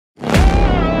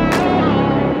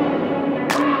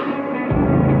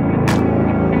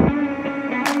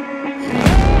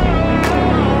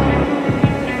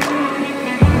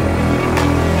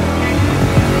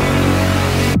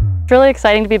It's really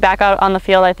exciting to be back out on the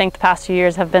field. I think the past 2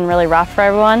 years have been really rough for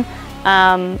everyone.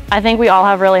 I think we all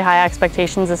have really high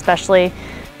expectations, especially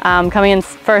coming in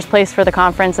first place for the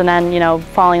conference and then,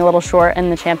 falling a little short in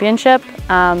the championship.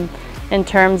 In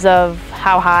terms of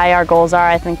how high our goals are,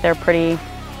 I think they're pretty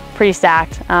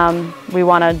stacked. We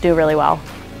want to do really well.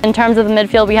 In terms of the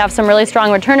midfield, we have some really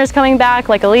strong returners coming back,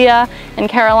 like Aaliyah and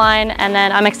Caroline, and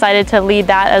then I'm excited to lead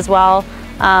that as well.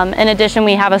 In addition,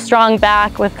 we have a strong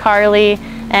back with Carly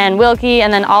and Wilkie,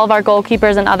 and then all of our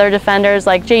goalkeepers and other defenders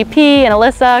like JP and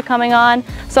Alyssa coming on.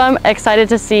 So I'm excited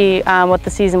to see what the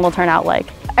season will turn out like.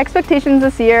 Expectations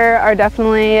this year are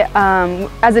definitely,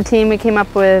 as a team, we came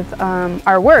up with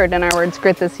our word, and our word's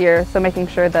grit this year. So making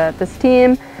sure that this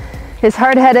team is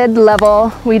hard-headed,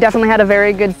 level. We definitely had a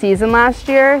very good season last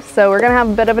year, so we're gonna have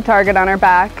a bit of a target on our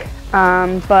back.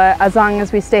 But as long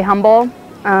as we stay humble,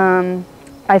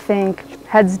 I think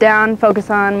heads down, focus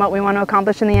on what we want to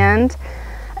accomplish in the end,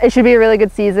 it should be a really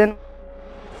good season.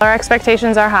 Our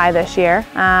expectations are high this year.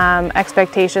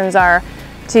 Expectations are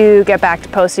to get back to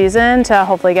postseason, to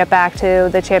hopefully get back to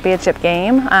the championship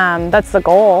game. That's the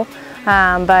goal.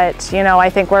 But I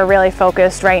think we're really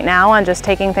focused right now on just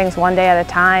taking things one day at a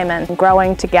time and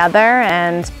growing together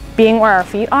and being where our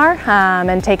feet are,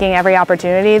 and taking every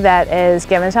opportunity that is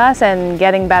given to us and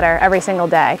getting better every single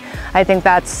day. I think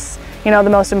that's the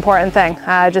most important thing,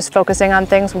 just focusing on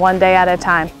things one day at a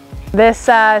time. This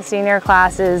senior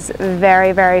class is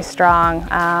very, very strong.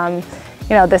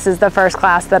 This is the first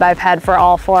class that I've had for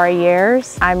all 4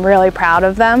 years. I'm really proud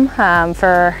of them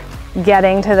for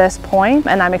getting to this point,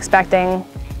 and I'm expecting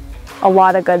a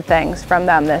lot of good things from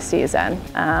them this season.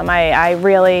 I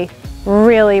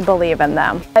really believe in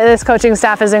them. This coaching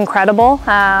staff is incredible.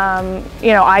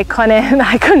 I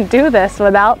couldn't do this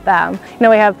without them.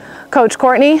 We have Coach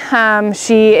Courtney.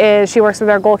 She works with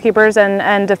our goalkeepers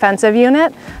and defensive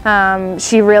unit.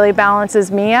 She really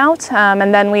balances me out.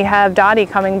 And then we have Dottie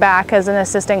coming back as an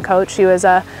assistant coach. She was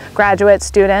a graduate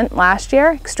student last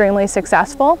year, extremely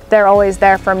successful. They're always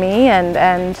there for me,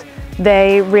 and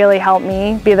they really help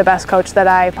me be the best coach that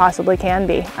I possibly can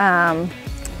be.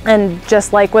 And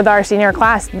just like with our senior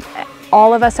class,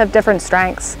 all of us have different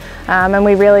strengths, and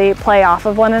we really play off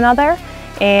of one another,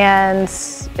 and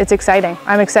it's exciting.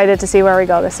 I'm excited to see where we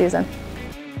go this season.